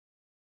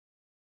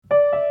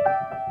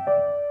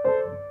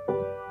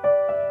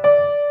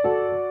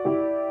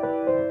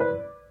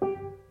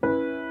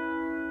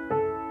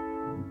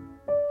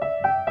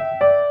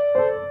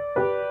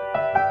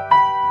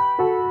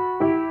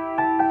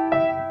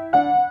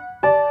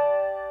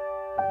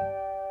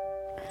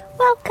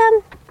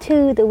Welcome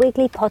to the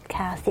Wiggly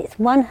Podcast. It's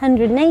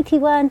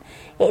 181.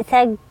 It's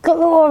a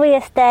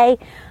glorious day.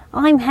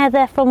 I'm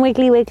Heather from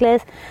Wiggly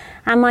Wigglers,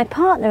 and my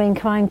partner in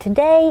crime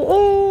today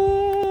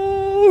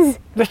is...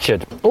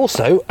 Richard,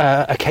 also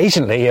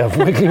occasionally of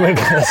Wiggly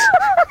Wigglers.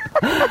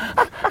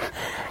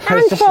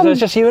 It's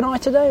just you and I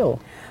today, or?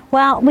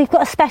 Well, we've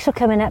got a special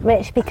coming up,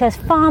 Rich, because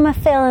Farmer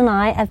Phil and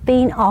I have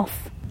been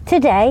off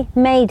today,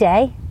 May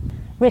Day,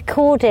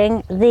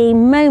 recording the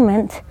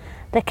moment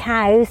the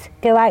cows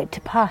go out to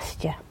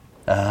pasture.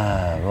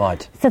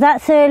 Right. So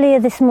that's earlier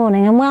this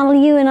morning, and while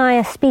you and I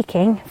are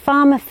speaking,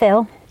 Farmer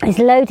Phil is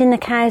loading the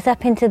cows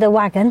up into the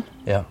wagon.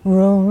 Yeah.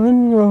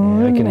 Rolling.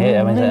 Yeah, I can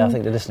hear. I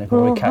think the listener can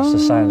probably catch the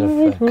sound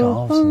of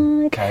calves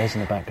and cows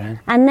in the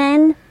background. And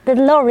then the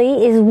lorry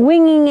is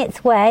winging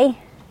its way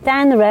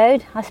down the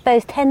road, I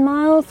suppose 10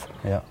 miles,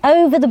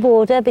 over the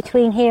border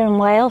between here and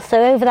Wales,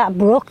 so over that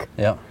brook,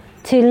 to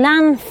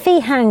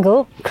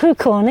Llanfihangel,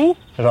 Crewcorney,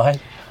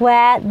 right,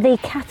 where the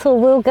cattle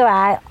will go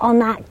out on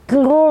that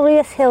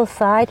glorious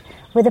hillside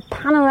with a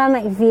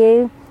panoramic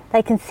view.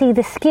 They can see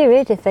the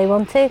Skirrid if they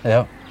want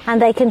to,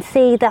 and they can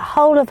see the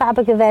whole of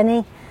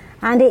Abergavenny,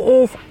 and it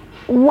is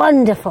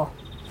wonderful.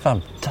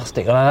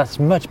 Fantastic. Well, that's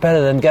much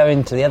better than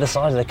going to the other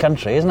side of the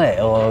country, isn't it?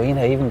 Or,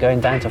 even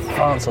going down to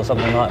France or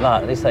something like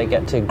that. At least they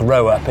get to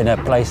grow up in a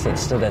place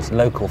that's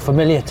local,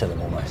 familiar to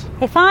them almost.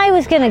 If I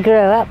was going to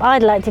grow up,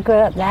 I'd like to grow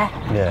up there.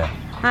 Yeah.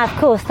 Of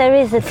course, there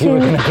is a if you were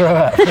going to grow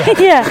up.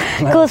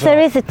 There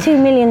is a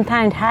 £2 million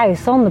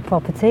house on the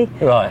property,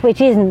 right,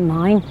 which isn't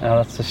mine. Oh,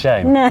 that's a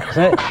shame. No,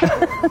 isn't it?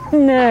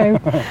 No.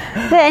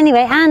 But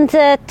anyway, and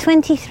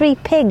 23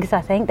 pigs.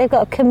 I think they've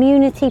got a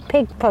community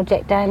pig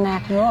project down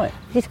there. Right.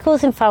 It's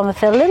causing Farmer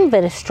Phil a little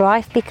bit of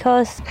strife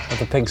because are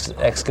the pigs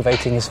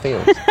excavating his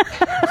fields?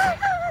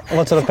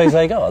 What sort of pigs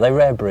they got? Are they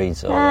rare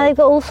breeds? Or they've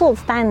got all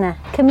sorts down there.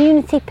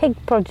 Community pig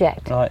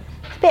project. Right.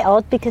 It's a bit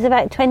odd because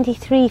about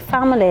 23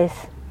 families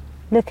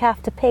look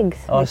after pigs.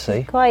 Oh, I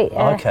see. Quite.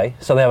 Okay,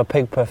 so they have a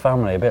pig per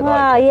family, a bit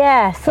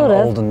sort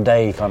of olden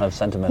day kind of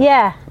sentiment.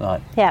 Yeah.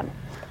 Right. Yeah.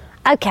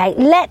 Okay,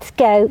 let's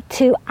go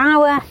to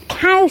our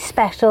cow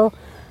special,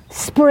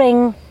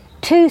 Spring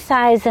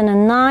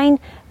 2009,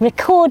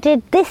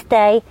 recorded this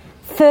day,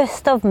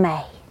 1st of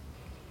May.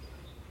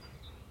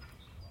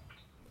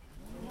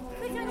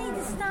 We don't need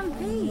a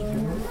stampede.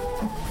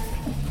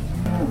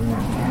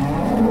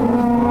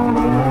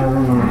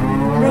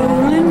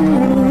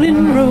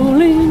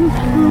 Rolling.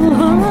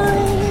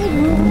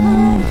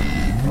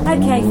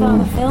 Okay,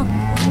 Farmer Phil,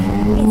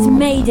 it's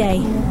May Day.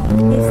 It's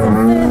the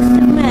 1st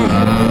of May.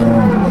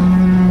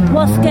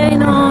 What's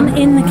going on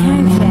in the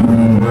cowshed?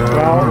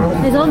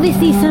 Well, there's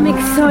obviously some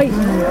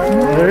excitement.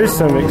 There is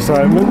some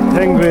excitement.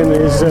 Penguin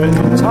is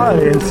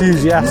entirely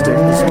enthusiastic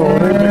this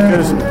morning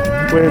because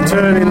we're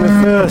turning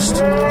the first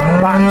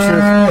batch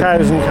of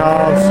cows and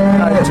calves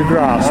out to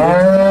grass.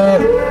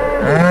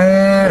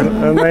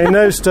 And they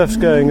know stuff's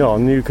going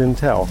on, you can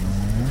tell.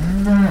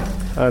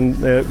 And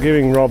they're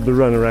giving Rob the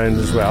run around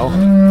as well.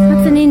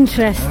 That's an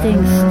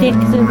interesting stick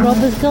that Rob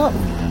has got.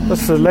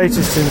 That's the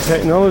latest in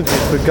technology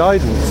for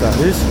guidance, that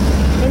is.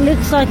 It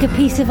looks like a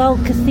piece of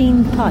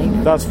Alcathene pipe.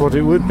 That's what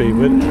it would be,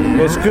 but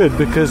it's good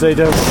because they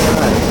don't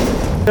fly.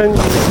 You don't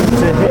use it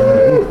to hit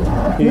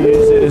them, you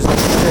use it as an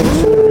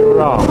extension of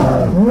your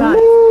arm. Right.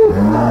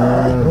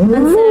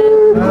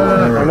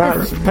 And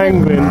that's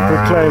Penguin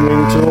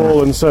proclaiming to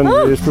all and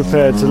sundry who's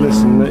prepared to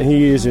listen that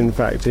he is in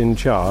fact in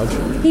charge.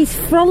 He's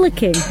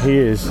frolicking. He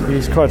is.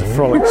 He's quite a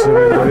frolicsome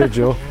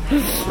individual.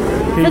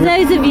 For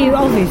those of you,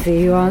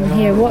 obviously, who aren't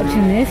here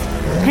watching this,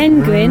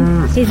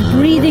 Penguin is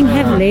breathing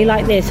heavily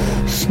like this.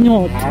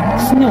 Snort,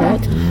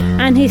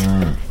 and he's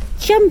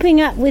jumping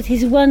up with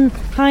his one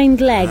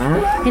hind leg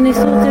in a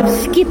sort of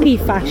skippy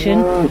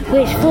fashion,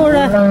 which for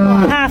a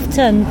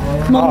half-ton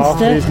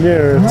monster, is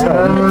near a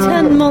ton. A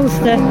ton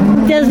monster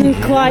doesn't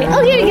quite.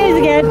 Oh, here he goes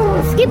again,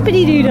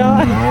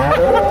 skippity-doo-dah.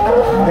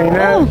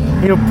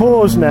 He'll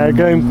pause now,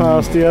 going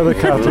past the other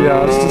cattle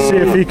yards to see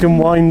if he can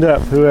wind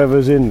up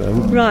whoever's in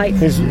them. Right.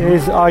 His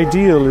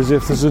ideal is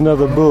if there's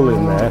another bull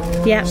in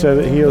there, so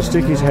that he'll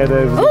stick his head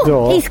over the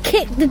door. Oh, he's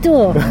kicked the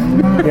door.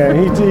 Yeah,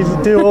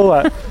 he'd do all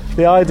that.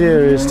 The idea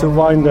is to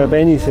wind up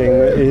anything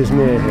that is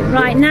near him.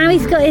 Right, now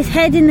he's got his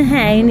head in the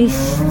hay and he's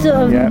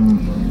sort of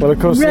Well, of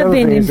course, the other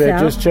thing is they're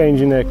himself. just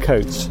changing their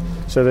coats.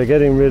 So they're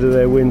getting rid of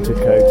their winter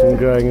coat and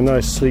growing a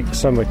nice sleek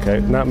summer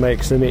coat, and that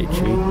makes them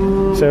itchy.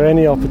 So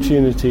any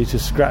opportunity to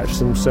scratch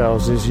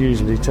themselves is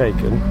usually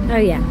taken. Oh,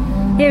 yeah.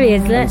 Here he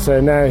is, And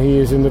so now he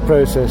is in the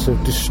process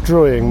of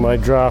destroying my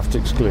draft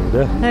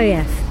excluder. Oh,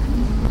 yes.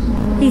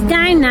 He's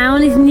down now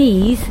on his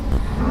knees,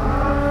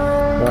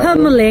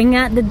 pummeling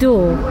at the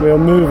door. We'll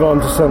move on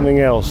to something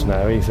else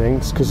now, he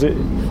thinks, because a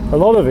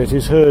lot of it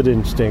is herd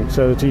instinct,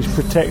 so that he's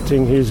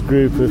protecting his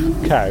group of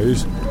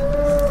cows.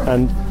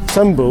 And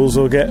some bulls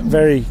will get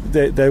they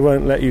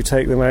won't let you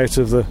take them out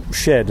of the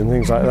shed and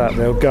things like that.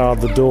 They'll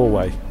guard the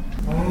doorway.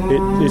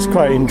 It's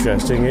quite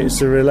interesting. It's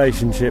the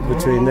relationship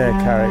between their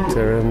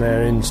character and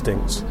their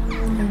instincts.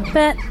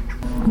 But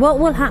what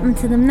will happen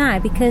to them now?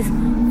 Because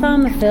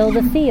Farmer Phil,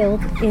 the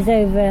field is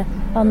over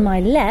on my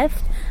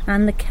left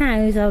and the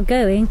cows are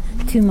going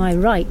to my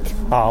right.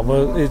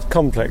 Well, it's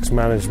complex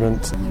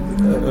management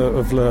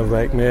of Lower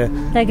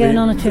Wakemere. They're going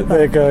on a trip off.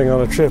 They're going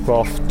on a trip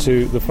off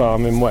to the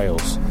farm in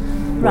Wales,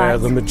 where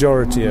Right. the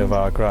majority of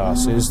our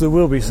grass is. There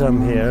will be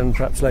some here, and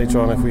perhaps later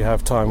on, if we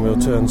have time, we'll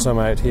turn some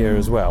out here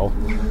as well.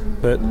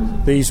 But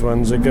these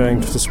ones are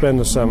going to spend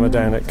the summer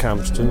down at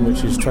Campston,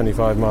 which is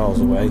 25 miles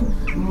away,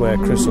 where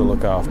Chris will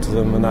look after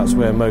them, and that's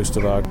where most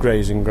of our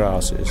grazing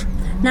grass is.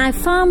 Now,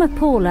 Farmer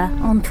Paula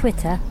on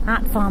Twitter,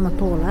 at Farmer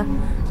Paula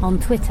on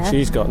Twitter,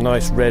 She's got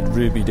nice red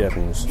ruby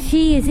Devons.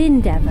 she is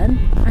in Devon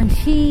and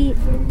she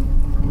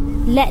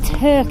let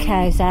her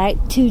cows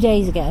out 2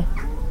 days ago.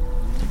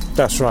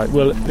 That's right.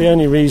 Well, the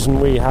only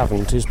reason we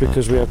haven't is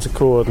because we had to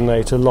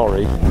coordinate a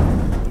lorry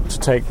to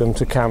take them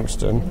to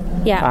Campston.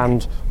 Yeah.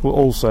 And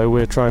also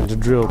we're trying to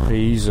drill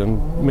peas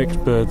and mix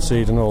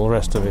birdseed and all the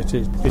rest of it.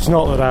 It's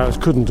not that ours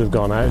couldn't have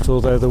gone out,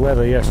 although the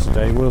weather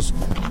yesterday was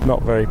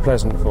not very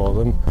pleasant for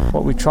them.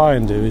 What we try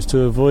and do is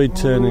to avoid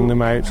turning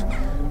them out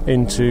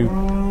into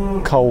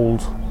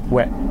cold,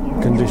 wet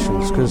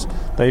conditions, because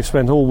they've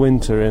spent all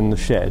winter in the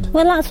shed.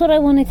 Well, that's what I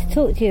wanted to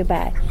talk to you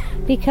about,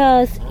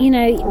 because, you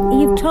know,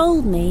 you've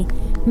told me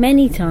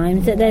many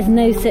times that there's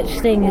no such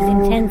thing as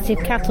intensive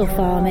cattle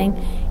farming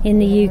in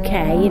the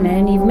UK, you know,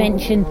 and you've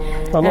mentioned...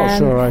 I'm not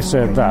sure I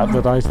said that,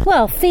 but I...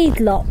 Well,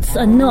 feedlots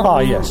are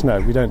not... yes, no,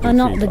 we don't do are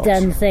not the feedlots.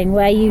 done thing,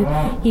 where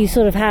you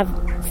sort of have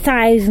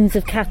thousands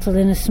of cattle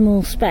in a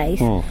small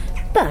space.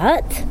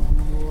 But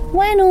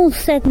when all's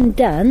said and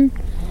done,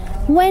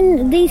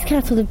 when these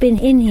cattle have been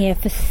in here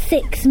for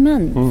 6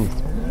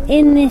 months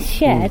in this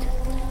shed,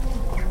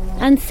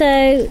 and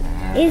so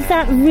is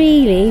that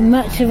really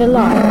much of a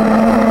lot?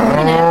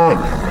 You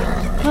know?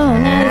 Oh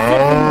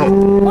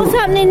no! What's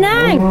happening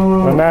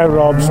now? And now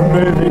Rob's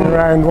moving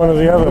around one of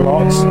the other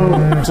lots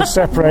to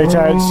separate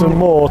out some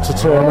more to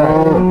turn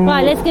out.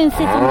 Right, let's go and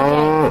sit on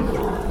the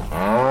gate.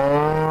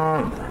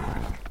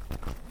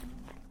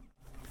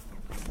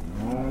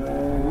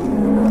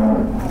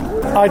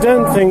 I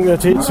don't think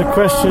that it's a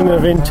question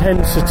of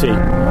intensity.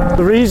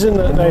 The reason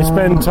that they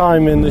spend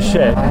time in the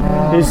shed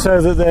is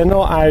so that they're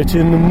not out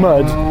in the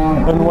mud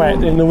and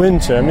wet in the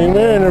winter. I mean,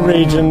 we're in a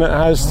region that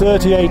has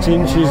 38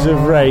 inches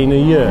of rain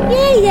a year.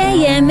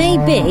 Yeah,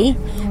 maybe.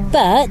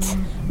 But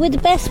with the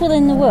best will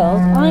in the world,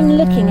 I'm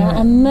looking at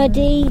a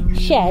muddy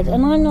shed,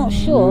 and I'm not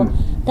sure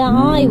that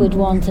I would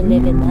want to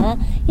live in there.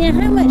 You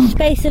know, how much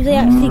space have they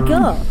actually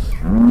got?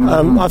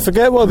 I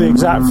forget what the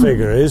exact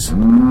figure is,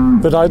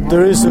 but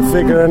there is a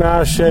figure and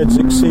our sheds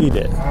exceed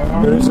it.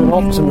 There is an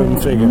optimum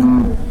figure,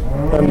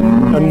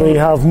 and we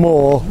have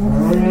more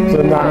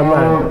than that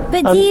amount.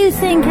 But do you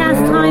think as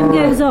time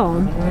goes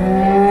on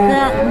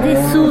that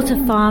this sort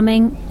of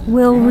farming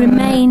will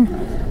remain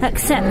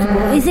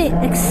acceptable? Is it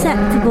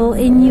acceptable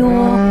in your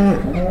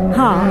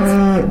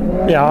heart?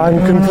 Yeah, I'm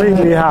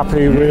completely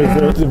happy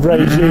with the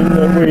regime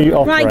that we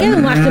operate. Right, go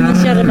and whack them and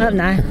shut them up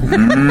now.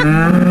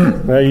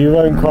 No, you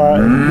won't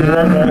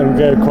let them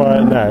go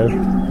quiet now.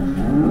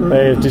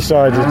 They have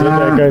decided that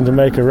they're going to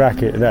make a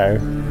racket now.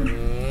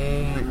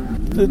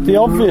 The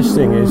obvious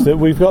thing is that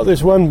we've got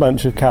this one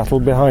bunch of cattle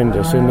behind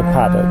us in the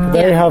paddock.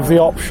 They have the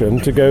option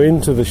to go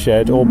into the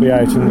shed or be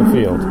out in the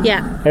field.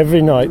 Yeah.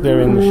 Every night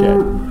they're in the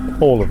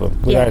shed. All of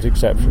them, without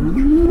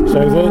exception.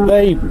 So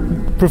they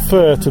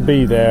prefer to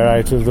be there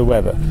out of the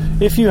weather.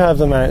 If you have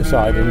them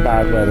outside in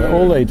bad weather,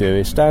 all they do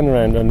is stand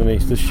around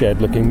underneath the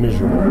shed looking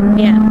miserable.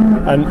 Yeah.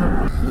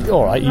 And,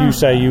 all right, you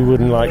say you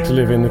wouldn't like to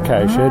live in the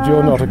cow shed.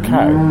 You're not a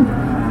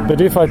cow.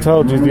 But if I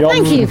told you the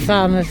option... Thank you,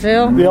 Farmer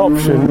Phil. The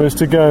option was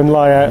to go and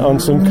lie out on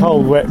some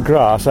cold, wet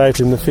grass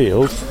out in the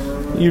field,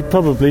 you'd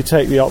probably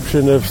take the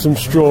option of some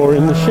straw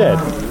in the shed.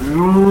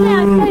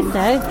 Yeah, I suppose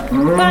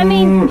so. But I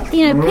mean,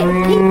 you know,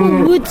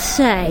 people would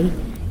say,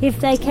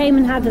 if they came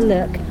and had a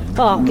look,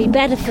 it'd be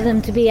better for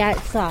them to be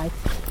outside.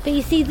 But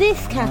you see,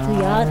 this cattle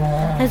yard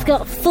has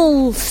got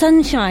full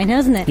sunshine,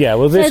 hasn't it? Yeah,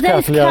 well, this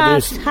cattle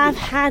yard have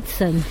had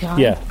sunshine.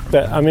 Yeah,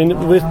 but I mean,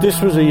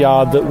 this was a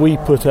yard that we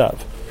put up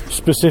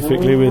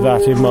specifically with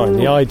that in mind.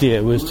 The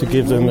idea was to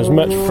give them as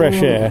much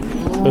fresh air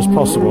as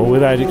possible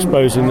without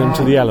exposing them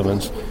to the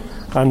elements.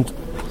 And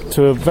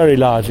to a very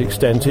large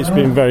extent, it's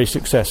been very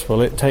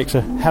successful. It takes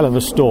a hell of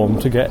a storm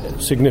to get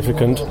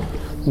significant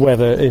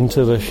weather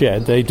into the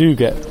shed. They do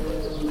get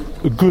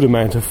a good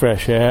amount of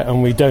fresh air,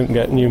 and we don't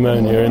get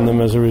pneumonia in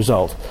them as a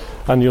result.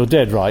 And you're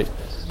dead right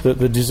that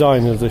the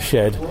design of the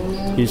shed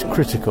is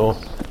critical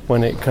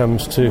when it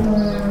comes to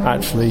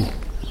actually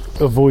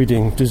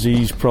avoiding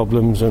disease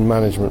problems and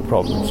management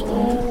problems.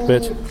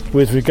 But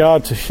with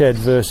regard to shed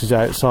versus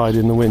outside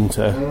in the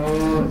winter,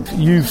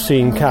 you've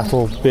seen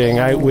cattle being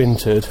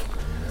outwintered,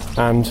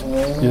 and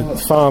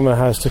the farmer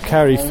has to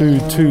carry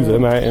food to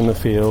them out in the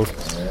field,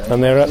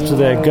 and they're up to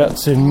their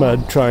guts in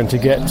mud trying to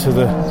get to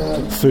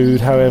the food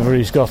however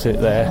he's got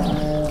it there.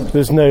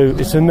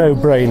 It's a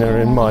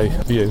no-brainer in my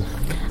view.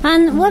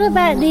 And what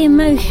about the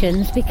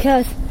emotions?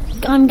 Because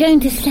I'm going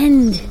to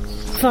send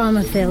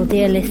Farmer Phil,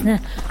 dear listener,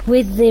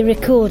 with the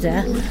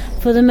recorder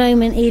for the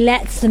moment he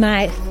lets them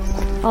out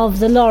of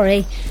the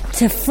lorry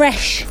to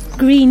fresh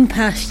green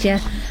pasture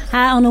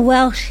out on a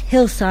Welsh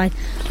hillside.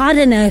 I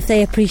don't know if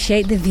they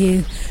appreciate the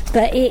view,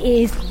 but it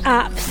is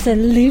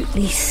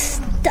absolutely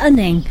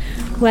stunning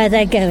where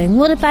they're going.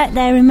 What about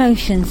their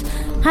emotions?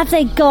 Have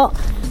they got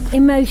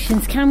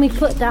emotions? Can we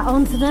put that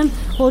onto them,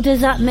 or does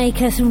that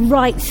make us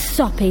right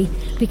soppy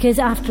because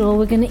after all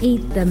we're going to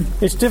eat them?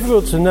 It's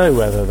difficult to know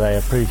whether they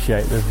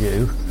appreciate the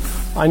view.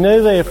 I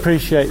know they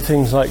appreciate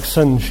things like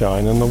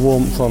sunshine and the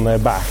warmth on their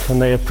back,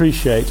 and they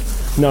appreciate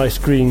nice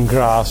green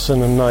grass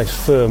and a nice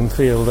firm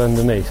field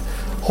underneath.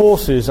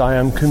 Horses, I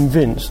am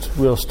convinced,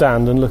 will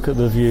stand and look at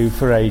the view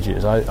for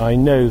ages. I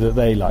know that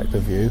they like the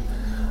view.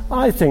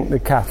 I think the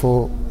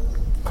cattle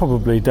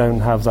probably don't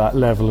have that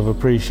level of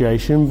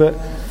appreciation, but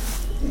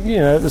you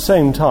know, at the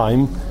same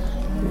time,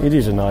 it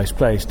is a nice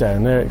place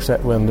down there,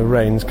 except when the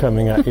rain's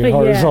coming at you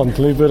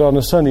horizontally, but on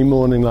a sunny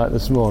morning like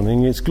this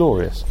morning, it's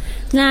glorious.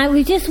 Now,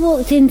 we just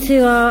walked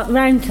into our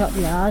round top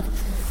yard,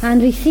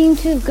 and we seem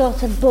to have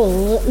got a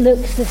bull that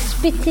looks the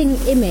spitting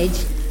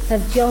image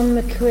of John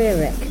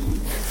McCreerick.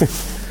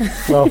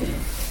 Well,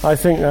 I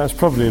think that's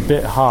probably a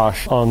bit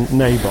harsh on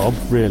Nabob,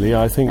 really.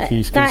 I think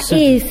he's... That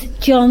is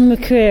John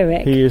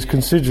McCreerick. He is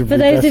considerably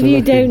better looking. For those of you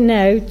who looking. don't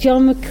know,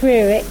 John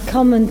McCreerick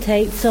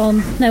commentates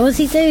on... No, what's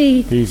he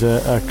do? He's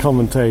a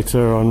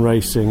commentator on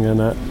racing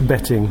and a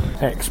betting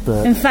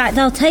expert. In fact,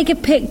 I'll take a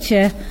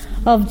picture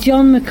of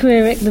John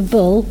McCreerick the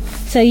bull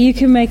so you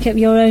can make up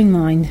your own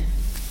mind.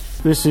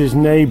 This is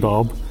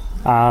Nabob,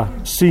 our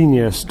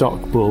senior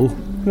stock bull.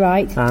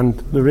 Right. And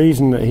the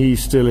reason that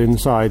he's still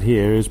inside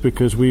here is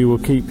because we will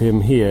keep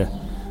him here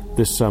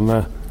this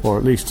summer, or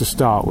at least to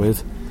start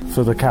with,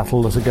 for the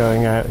cattle that are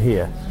going out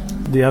here.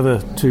 The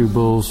other two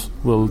bulls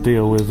will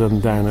deal with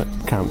them down at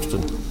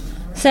Campston.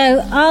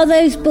 So are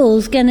those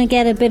bulls going to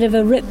get a bit of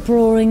a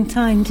rip-roaring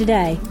time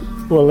today?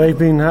 Well, they've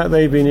been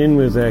in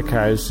with their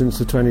cows since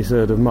the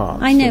 23rd of March.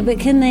 I know, but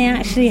can they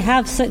actually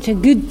have such a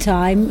good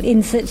time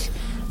in such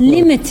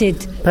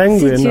limited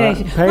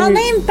situation? Are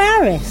they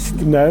embarrassed?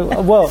 No.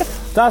 Well,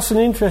 that's an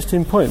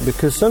interesting point,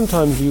 because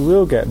sometimes you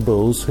will get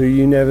bulls who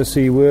you never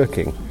see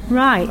working.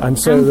 Right. And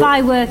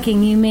by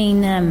working you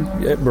mean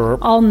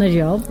on the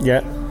job?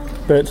 Yeah.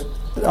 But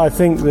I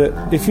think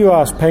that if you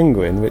ask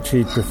Penguin, which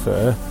he'd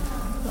prefer,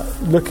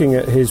 looking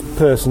at his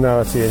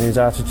personality and his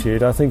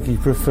attitude, I think he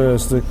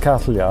prefers the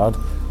cattle yard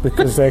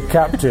because they're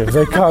captive.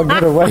 They can't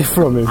get away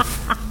from him.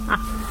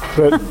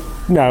 But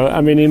no,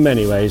 I mean, in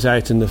many ways,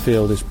 out in the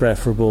field is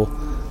preferable.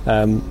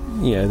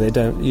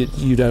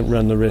 You don't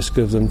run the risk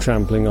of them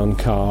trampling on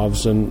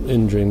calves and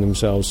injuring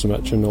themselves so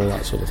much and all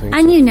that sort of thing.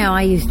 And you know,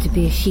 I used to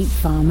be a sheep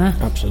farmer.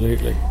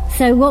 Absolutely.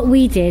 So what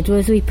we did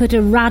was we put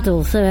a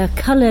raddle, so a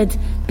coloured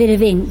bit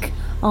of ink,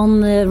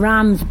 on the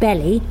ram's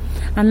belly,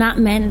 and that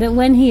meant that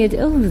when he had...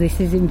 Oh, this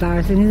is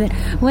embarrassing, isn't it?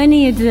 When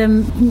he had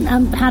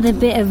had a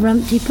bit of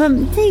rumpty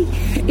pumpty,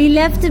 he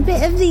left a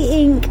bit of the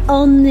ink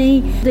on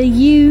the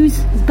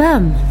ew's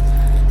bum.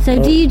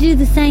 So do you do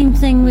the same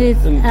thing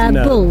with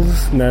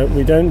bulls? No,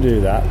 we don't do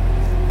that.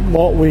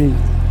 What we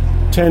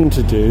tend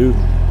to do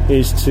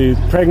is to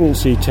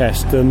pregnancy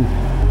test them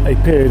a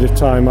period of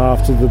time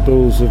after the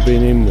bulls have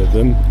been in with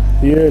them.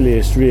 The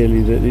earliest,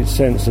 really, that it's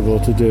sensible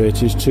to do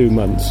it is 2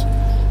 months,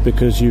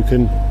 because you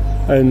can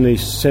only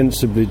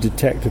sensibly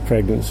detect a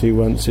pregnancy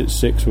once it's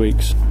 6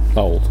 weeks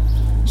old.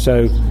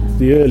 So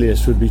the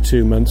earliest would be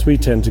 2 months. We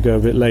tend to go a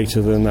bit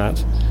later than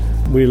that.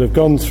 We'll have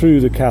gone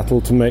through the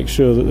cattle to make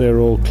sure that they're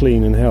all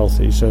clean and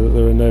healthy, so that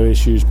there are no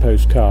issues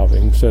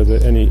post-calving, so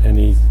that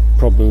any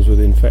problems with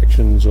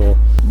infections or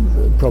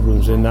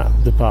problems in that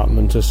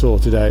department are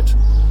sorted out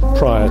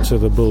prior to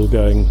the bull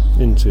going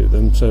into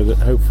them, so that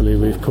hopefully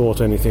we've caught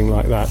anything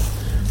like that.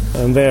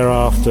 And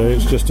thereafter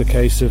it's just a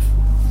case of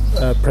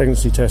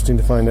pregnancy testing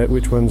to find out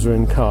which ones are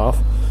in calf.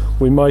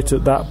 We might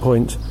at that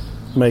point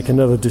make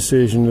another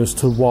decision as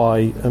to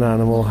why an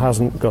animal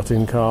hasn't got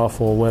in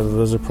calf, or whether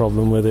there's a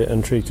problem with it,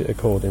 and treat it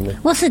accordingly.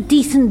 What's a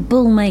decent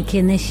bull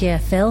making this year,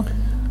 Phil,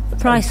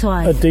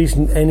 price-wise? A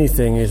decent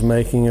anything is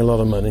making a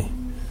lot of money.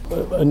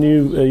 A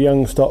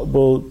young stock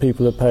bull,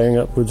 people are paying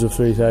upwards of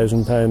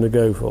 £3,000 a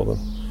go for them.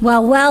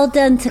 Well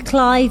done to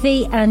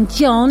Clivey and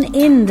John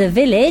in the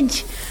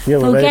village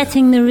for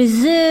getting the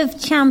reserve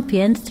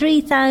champion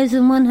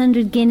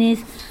 3,100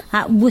 guineas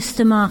at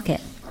Worcester Market.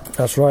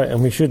 That's right,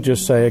 and we should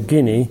just say a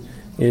guinea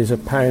is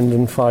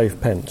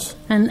 £1.05.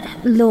 And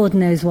Lord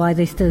knows why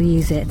they still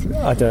use it.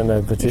 I don't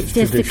know, but it's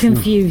just tradition. To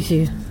confuse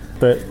you.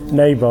 But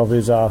Nabob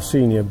is our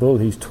senior bull.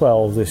 He's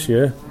 12 this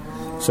year,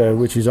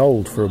 which is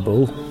old for a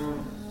bull.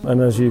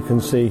 And as you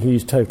can see,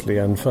 he's totally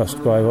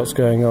unfussed by what's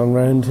going on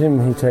around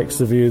him. He takes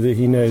the view that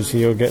he knows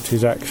he'll get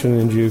his action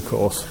in due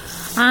course.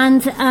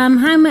 And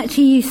how much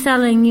are you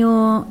selling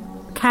your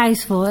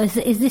cows for?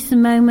 Is this the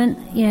moment,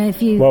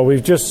 if you... Well,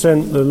 we've just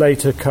sent the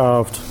later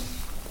calved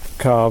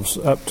calves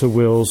up to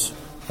Will's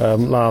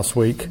last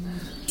week,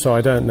 so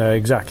I don't know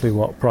exactly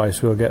what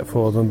price we'll get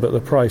for them, but the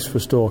price for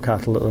store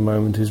cattle at the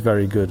moment is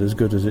very good, as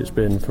it's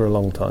been for a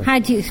long time. How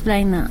do you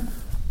explain that?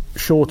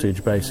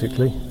 shortage,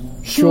 basically.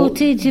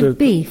 Shortage of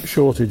beef?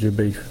 Shortage of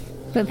beef.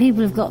 But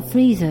people have got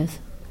freezers.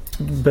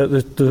 But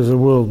there's a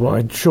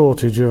worldwide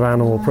shortage of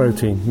animal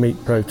protein,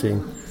 meat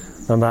protein,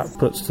 and that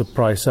puts the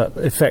price up.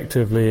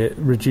 Effectively, it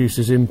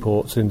reduces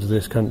imports into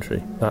this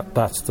country.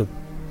 That's the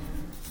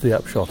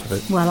upshot of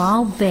it. Well,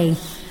 I'll be.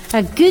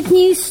 A good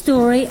news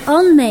story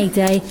on May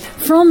Day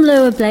from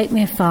Lower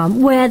Blakemere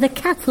Farm, where the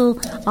cattle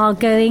are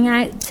going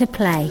out to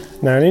play.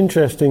 Now, an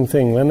interesting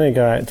thing, when they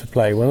go out to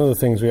play, one of the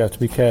things we have to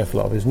be careful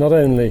of is not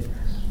only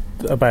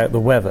about the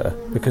weather,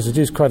 because it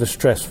is quite a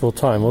stressful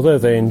time. Although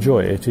they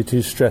enjoy it, it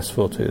is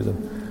stressful to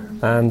them.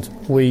 And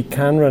we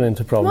can run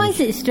into problems. Why is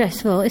it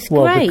stressful? It's great.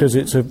 Well, because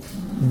it's a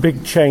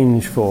big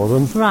change for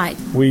them. Right.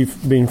 We've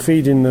been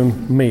feeding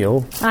them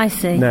meal. I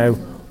see. Now,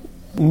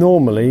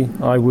 normally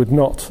I would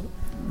not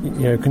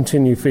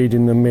continue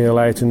feeding them meal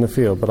out in the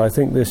field, but I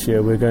think this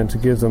year we're going to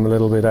give them a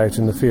little bit out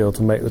in the field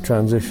to make the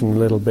transition a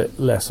little bit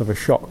less of a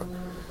shock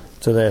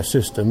to their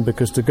system,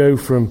 because to go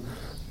from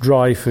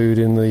dry food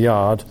in the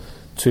yard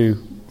to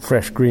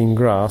fresh green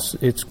grass,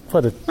 it's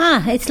quite a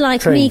it's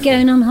like me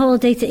going on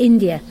holiday to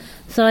India.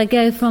 So I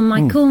go from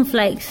my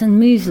cornflakes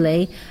and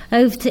muesli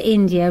over to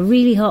India,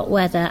 really hot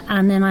weather,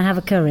 and then I have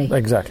a curry.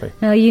 Exactly.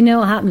 Now, you know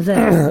what happens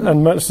there.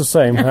 And much the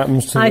same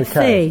happens to the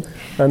cow. I see.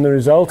 And the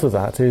result of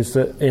that is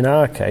that in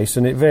our case,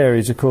 and it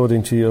varies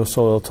according to your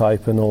soil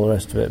type and all the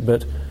rest of it,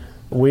 but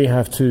we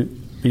have to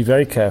be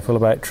very careful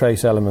about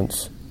trace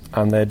elements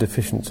and their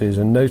deficiencies,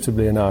 and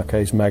notably in our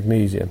case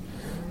magnesium.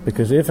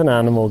 Because if an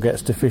animal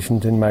gets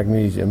deficient in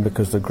magnesium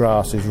because the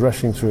grass is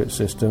rushing through its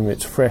system,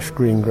 it's fresh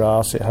green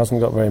grass, it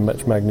hasn't got very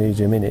much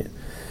magnesium in it,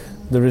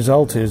 the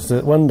result is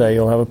that one day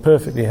you'll have a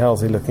perfectly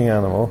healthy looking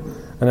animal,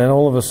 and then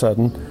all of a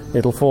sudden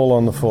it'll fall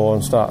on the floor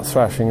and start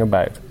thrashing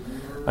about,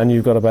 and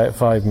you've got about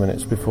 5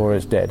 minutes before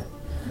it's dead.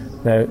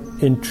 Now,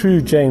 in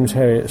true James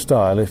Herriot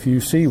style, if you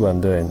see one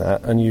doing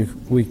that, and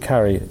we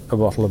carry a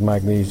bottle of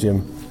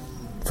magnesium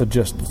for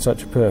just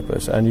such a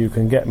purpose, and you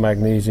can get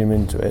magnesium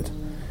into it,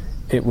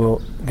 it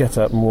will get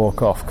up and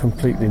walk off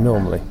completely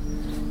normally.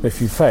 If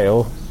you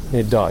fail,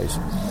 it dies.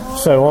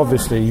 So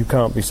obviously you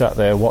can't be sat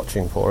there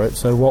watching for it,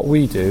 so what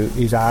we do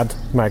is add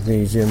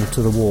magnesium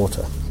to the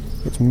water.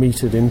 It's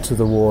metered into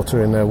the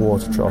water in their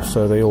water trough,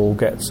 so they all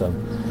get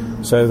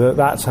some. So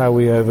that's how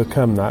we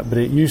overcome that, but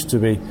it used to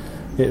be,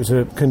 it was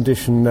a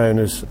condition known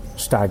as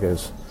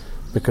staggers,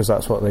 because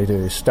that's what they do,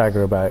 is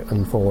stagger about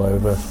and fall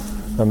over,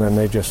 and then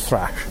they just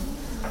thrash.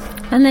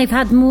 And they've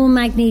had more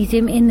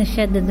magnesium in the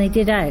shed than they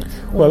did out?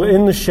 Well,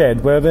 in the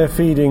shed, where they're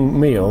feeding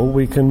meal,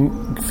 we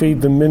can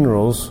feed them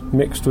minerals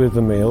mixed with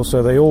the meal,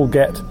 so they all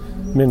get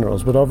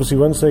minerals. But obviously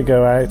once they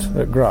go out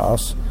at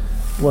grass,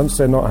 once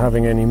they're not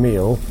having any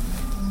meal,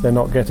 they're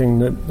not getting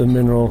the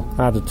mineral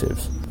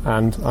additives.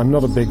 And I'm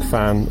not a big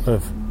fan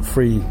of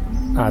free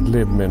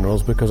ad-lib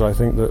minerals, because I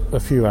think that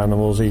a few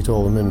animals eat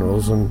all the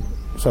minerals and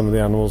some of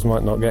the animals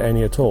might not get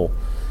any at all.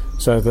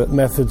 So that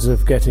methods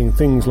of getting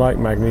things like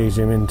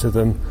magnesium into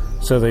them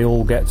so they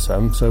all get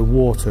some, so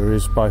water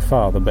is by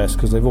far the best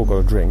because they've all got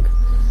a drink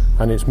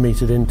and it's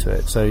metered into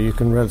it, so you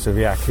can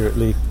relatively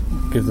accurately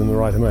give them the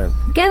right amount.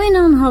 Going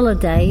on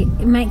holiday,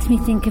 it makes me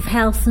think of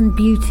health and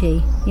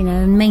beauty,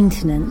 and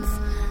maintenance.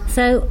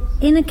 So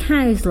in a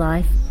cow's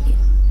life,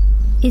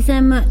 is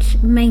there much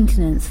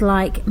maintenance,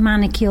 like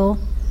manicure?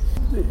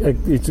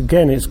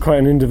 It's quite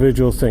an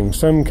individual thing.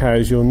 Some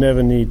cows you'll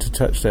never need to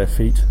touch their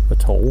feet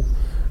at all,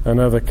 and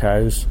other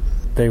cows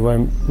they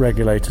won't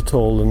regulate at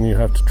all and you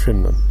have to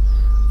trim them.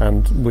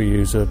 And we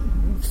use a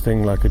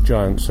thing like a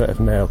giant set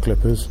of nail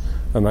clippers,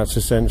 and that's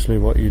essentially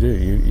what you do.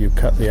 You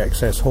cut the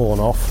excess horn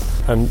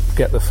off and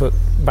get the foot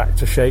back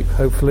to shape,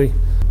 hopefully,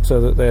 so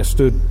that they're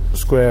stood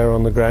square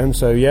on the ground.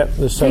 So, there's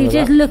some of that. So you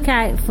just look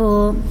out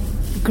for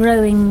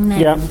growing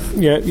nails?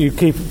 Yeah, you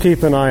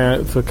keep an eye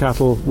out for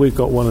cattle. We've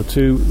got one or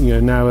two,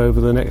 now over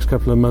the next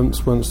couple of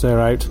months, once they're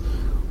out,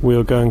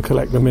 we'll go and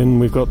collect them in.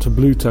 We've got to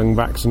blue tongue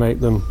vaccinate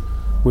them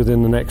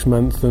within the next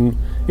month, and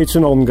it's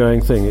an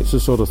ongoing thing. It's the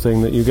sort of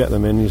thing that you get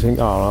them in and you think,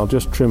 I'll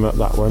just trim up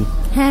that one.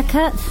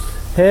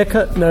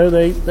 Haircut? No,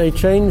 they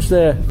change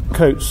their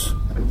coats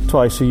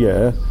twice a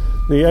year.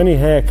 The only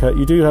haircut,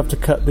 you do have to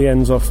cut the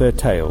ends off their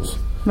tails.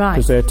 Right.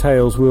 Because their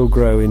tails will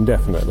grow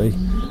indefinitely,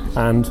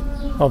 and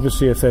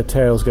obviously if their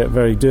tails get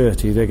very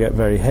dirty, they get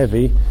very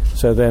heavy,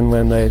 so then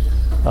when they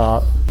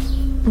are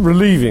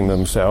relieving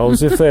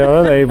themselves, if they are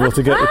unable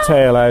to get the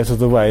tail out of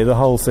the way, the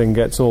whole thing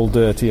gets all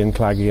dirty and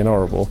claggy and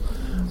horrible.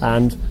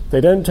 And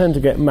they don't tend to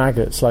get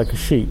maggots like a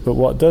sheep, but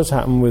what does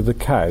happen with the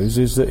cows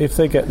is that if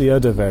they get the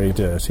udder very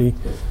dirty,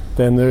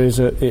 then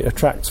it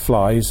attracts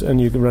flies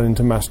and you can run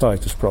into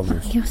mastitis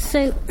problems. You're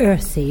so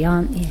earthy,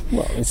 aren't you?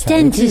 Well, it's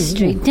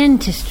dentistry.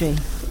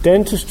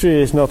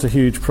 Dentistry is not a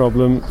huge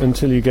problem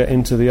until you get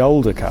into the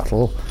older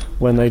cattle,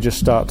 when they just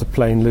start to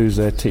plain lose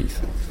their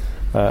teeth.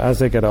 As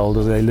they get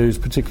older, they lose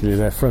particularly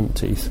their front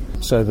teeth,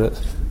 so that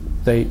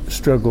they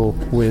struggle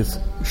with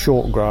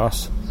short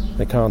grass.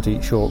 They can't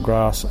eat short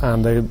grass,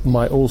 and they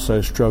might also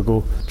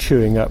struggle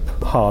chewing up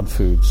hard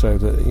food, so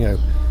that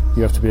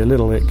you have to be a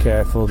little bit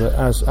careful that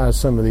as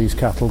some of these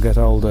cattle get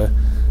older,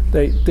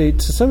 they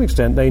to some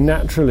extent, they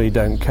naturally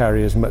don't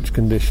carry as much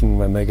condition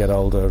when they get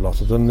older. A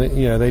lot of them,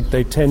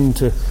 they tend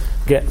to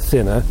get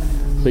thinner,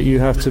 but you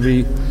have to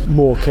be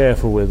more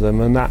careful with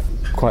them, and that,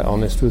 quite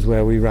honest, was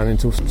where we ran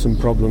into some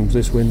problems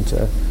this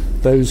winter.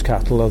 Those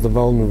cattle are the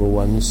vulnerable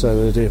ones,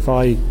 so that if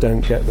I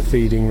don't get the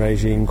feeding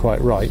regime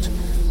quite right,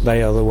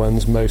 they are the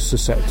ones most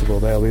susceptible.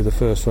 They'll be the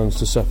first ones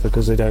to suffer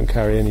because they don't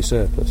carry any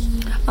surplus.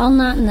 On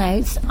that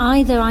note,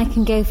 either I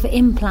can go for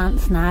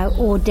implants now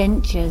or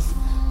dentures.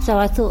 So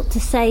I thought, to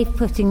save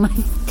putting my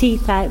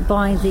teeth out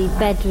by the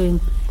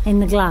bedroom in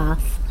the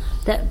glass,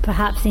 that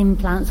perhaps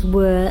implants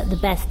were the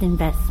best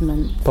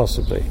investment.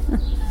 Possibly.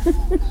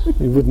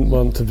 We wouldn't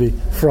want to be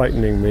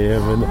frightening me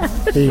of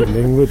an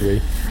evening, would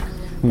we?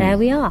 There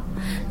we are.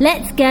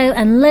 Let's go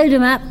and load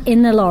them up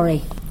in the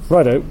lorry.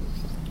 Righto.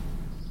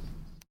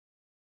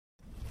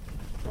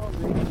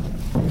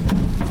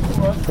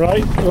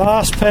 Right,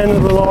 last pen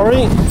of the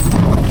lorry.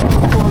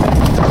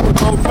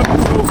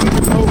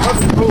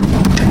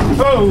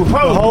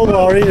 The whole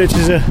lorry, which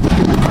is a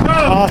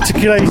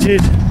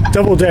articulated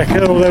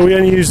double-decker, although we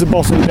only use the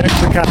bottom deck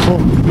for cattle,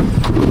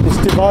 is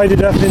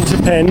divided up into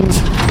pens,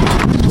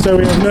 so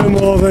we have no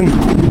more than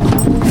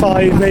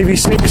 5, maybe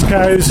 6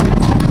 cows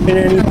in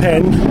any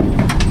pen,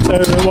 so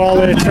that while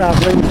they're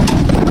travelling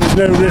there's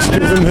no risk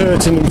of them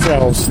hurting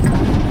themselves.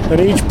 And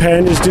each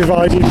pen is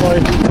divided by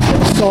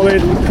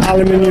solid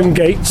aluminium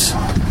gates,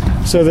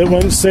 so that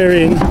once they're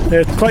in,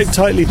 they're quite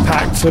tightly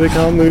packed so they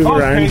can't move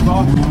around,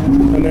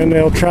 and then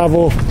they'll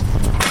travel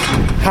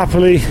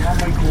happily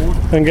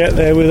and get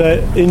there without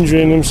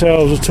injuring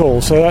themselves at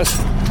all. So that's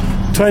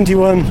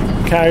 21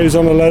 cows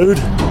on a load,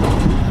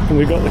 and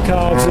we've got the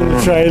calves in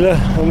the trailer,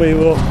 and we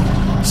will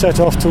set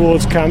off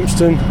towards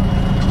Campston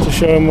to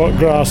show them what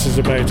grass is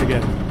about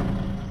again.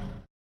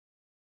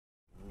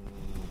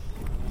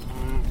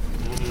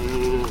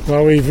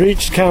 Well, we've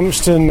reached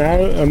Campston now,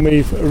 and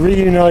we've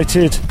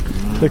reunited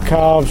the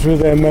calves with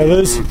their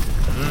mothers,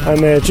 and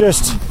they're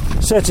just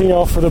setting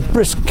off at a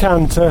brisk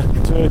canter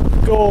to a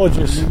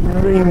gorgeous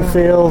green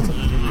field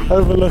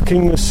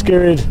overlooking the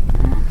Skirrid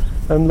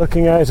and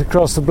looking out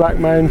across the Black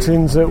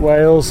Mountains at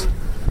Wales.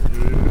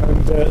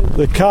 And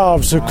the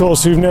calves, of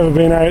course, who've never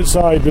been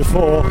outside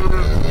before,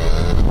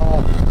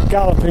 are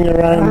galloping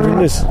around in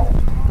this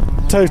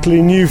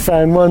totally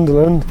newfound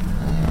wonderland.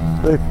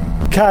 The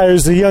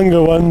cows, the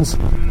younger ones,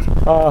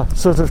 are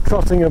sort of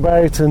trotting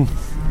about and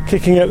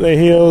kicking up their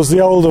heels.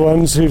 The older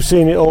ones, who've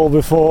seen it all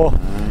before,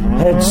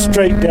 head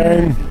straight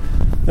down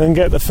and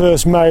get the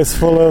first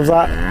mouthful of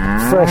that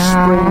fresh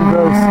spring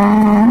growth.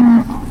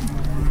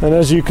 And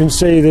as you can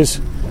see,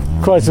 there's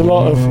quite a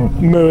lot of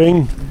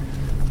mooing.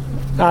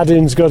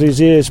 Adin's got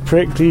his ears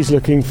pricked. He's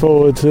looking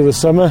forward to the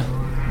summer.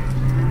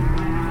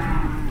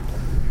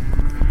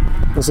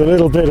 There's a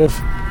little bit of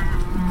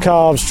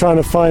calves trying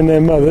to find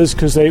their mothers,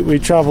 because we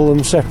travel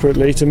them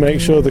separately to make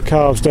sure the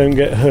calves don't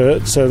get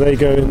hurt, so they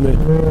go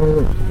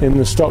in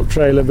the stock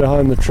trailer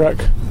behind the truck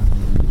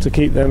to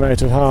keep them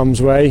out of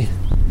harm's way.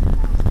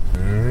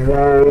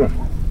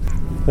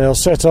 They'll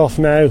set off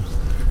now,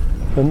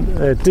 and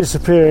they're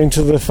disappearing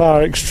to the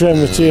far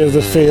extremity of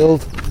the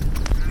field,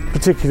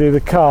 particularly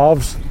the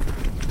calves.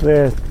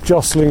 They're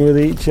jostling with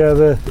each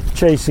other,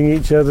 chasing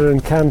each other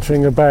and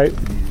cantering about.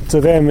 To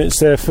them, it's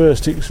their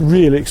first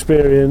real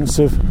experience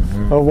of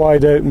a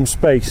wide open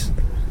space,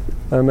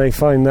 and they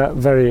find that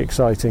very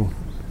exciting.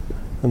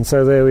 And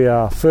so there we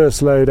are,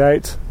 first load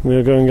out.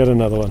 We'll go and get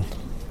another one.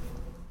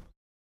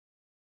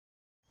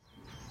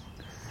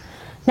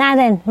 Now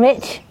then,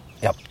 Rich.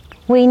 Yep.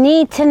 We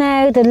need to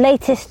know the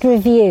latest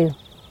review.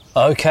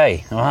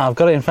 Okay, well, I've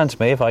got it in front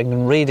of me. If I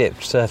can read it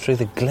through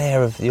the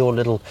glare of your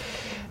little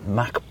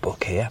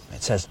MacBook here,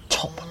 it says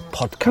Top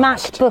Podcast.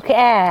 MacBook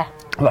Air.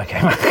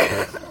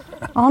 Okay.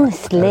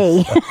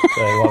 Honestly.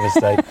 What a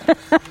mistake.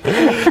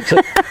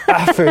 So,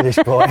 a foolish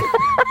boy.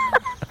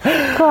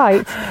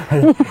 Quite.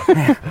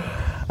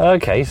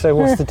 Okay, so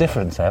what's the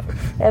difference, Ev?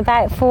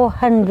 About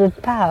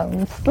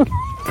 £400.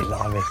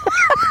 Blimey.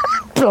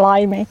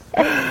 Blimey.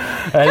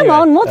 Anyway, come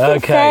on, what's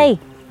it say?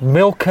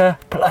 Milker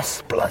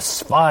plus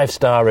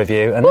 5-star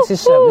review, and this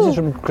is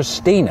from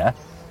Christina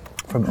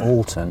from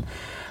Alton.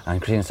 And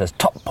Christina says,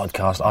 top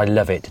podcast, I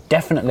love it.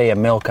 Definitely a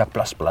Milker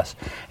plus.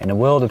 In a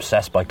world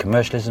obsessed by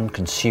commercialism,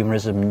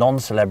 consumerism,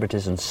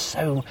 non-celebrities and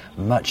so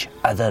much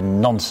other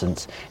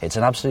nonsense. It's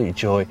an absolute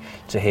joy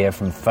to hear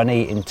from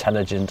funny,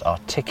 intelligent,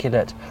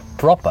 articulate,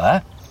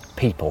 proper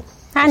people.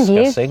 And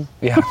discussing,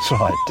 you? Yeah, that's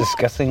right.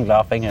 Discussing,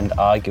 laughing and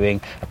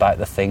arguing about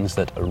the things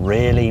that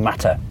really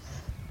matter.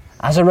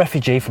 As a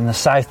refugee from the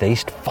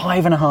southeast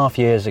 5.5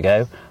 years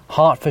ago,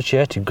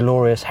 Hertfordshire to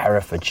glorious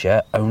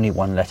Herefordshire, only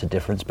one letter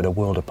difference but a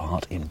world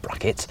apart in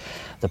brackets,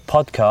 the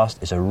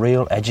podcast is a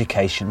real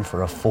education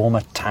for a former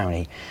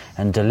townie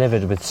and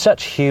delivered with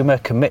such humour,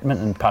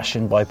 commitment and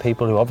passion by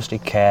people who obviously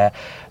care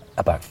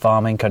about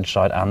farming,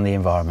 countryside and the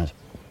environment.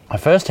 I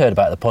first heard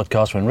about the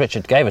podcast when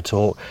Richard gave a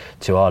talk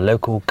to our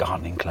local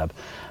gardening club,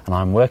 and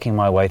I'm working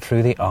my way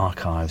through the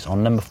archives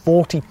on number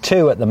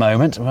 42 at the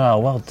moment.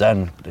 Well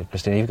done,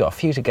 Christina, you've got a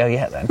few to go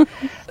yet then,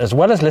 as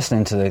well as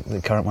listening to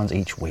the current ones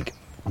each week.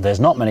 There's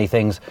not many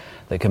things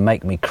that can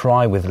make me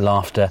cry with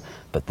laughter,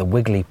 but the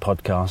Wiggly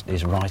Podcast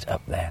is right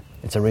up there.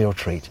 It's a real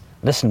treat.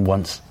 Listen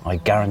once, I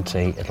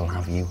guarantee it'll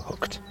have you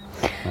hooked.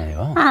 There you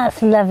are.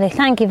 That's lovely.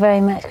 Thank you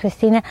very much,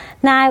 Christina.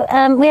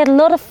 Now, we had a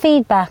lot of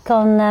feedback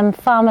on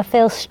Farmer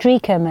Phil's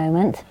streaker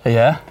moment.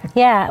 Yeah?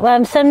 Yeah,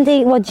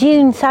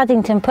 June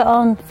Saddington put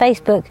on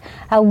Facebook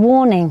a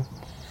warning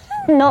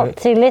not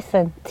to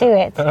listen to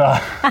it.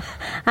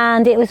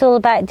 And it was all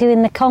about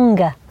doing the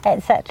conga,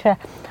 etc.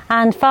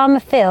 And Farmer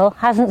Phil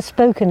hasn't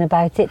spoken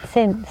about it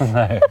since.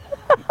 No,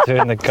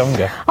 doing the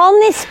conga. On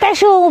this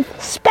special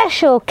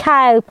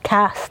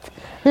cowcast,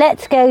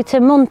 let's go to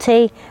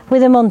Monty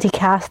with a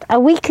Montycast, a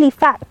weekly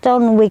fact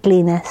on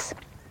wiggliness.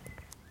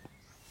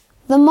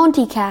 The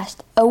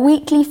Montycast, a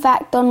weekly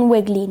fact on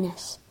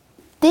wiggliness.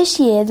 This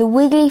year, the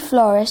Wiggly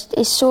florist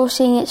is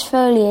sourcing its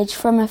foliage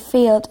from a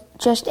field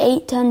just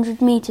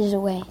 800 metres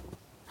away.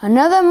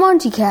 Another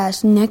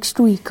Montycast next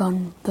week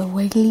on the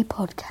Wiggly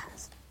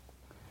Podcast.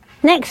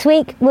 Next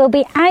week, we'll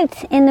be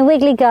out in the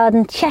Wiggly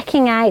Garden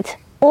checking out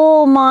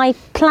all my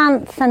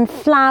plants and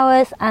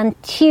flowers and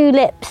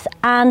tulips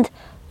and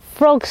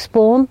frog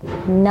spawn.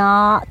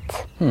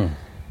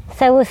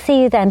 So we'll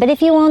see you then. But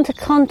if you want to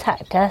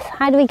contact us,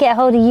 how do we get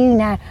hold of you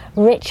now?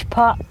 Rich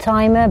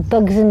part-timer,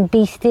 bugs and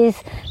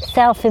beasties,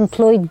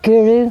 self-employed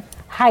guru,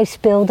 house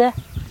builder.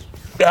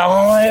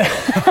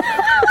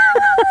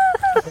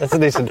 That's a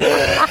decent.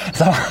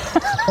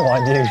 My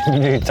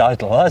new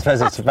title. I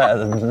suppose it's better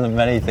than the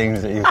many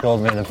things that you've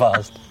called me in the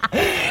past.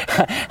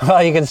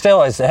 Well, you can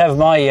still have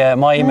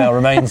my email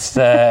remains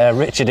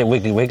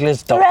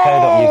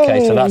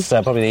richard@wigglywigglers.co.uk. So that's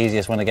probably the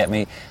easiest one to get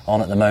me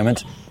on at the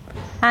moment.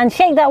 And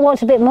shake that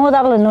watch a bit more.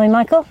 That'll annoy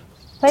Michael.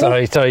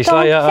 Ready? Sorry.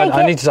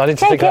 I need to shake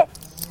stick it. up.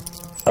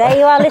 There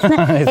you are,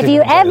 listener. If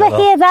you ever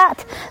hear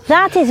that,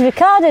 that is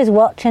Ricardo's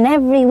watch, and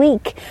every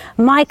week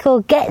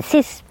Michael gets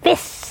his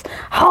fists,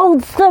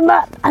 holds them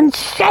up and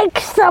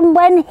shakes them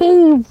when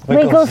he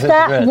wiggles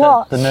that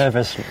watch. The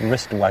nervous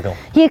wrist waggle.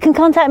 You can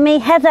contact me,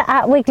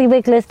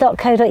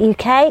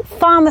 heather@wigglywigglers.co.uk.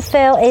 Farmer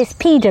Phil is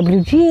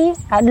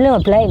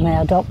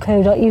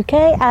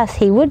pwg@lowerblademail.co.uk, as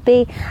he would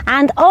be.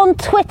 And on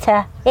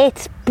Twitter,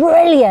 it's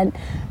brilliant.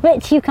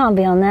 Rich, you can't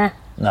be on there.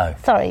 No.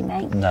 Sorry,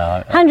 mate.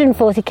 No.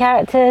 140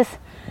 characters.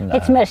 No.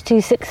 It's much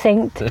too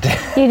succinct.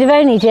 You'd have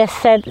only just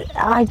said,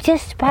 I'm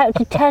just about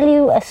to tell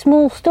you a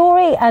small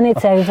story, and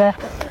it's over.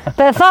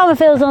 But Farmer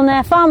Phil's on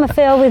there, Farmer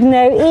Phil with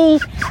no E,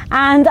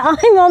 and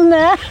I'm on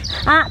there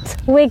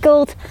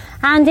 @Wiggled.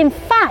 And in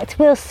fact,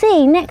 we'll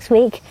see next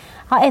week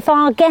if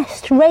our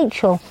guest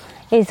Rachel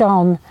is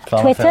on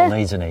Farmer Twitter. Phil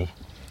needs an E.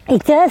 He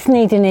does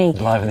need an E.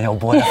 Liven the old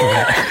boy up a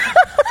bit.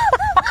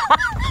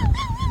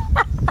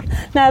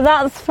 Now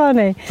that's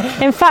funny.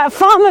 In fact,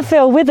 Farmer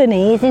Phil with an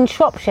E is in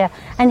Shropshire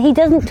and he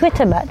doesn't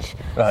Twitter much.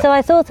 Right. So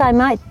I thought I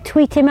might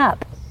tweet him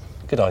up.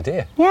 Good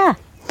idea. Yeah.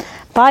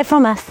 Bye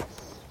from us.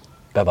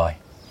 Bye-bye.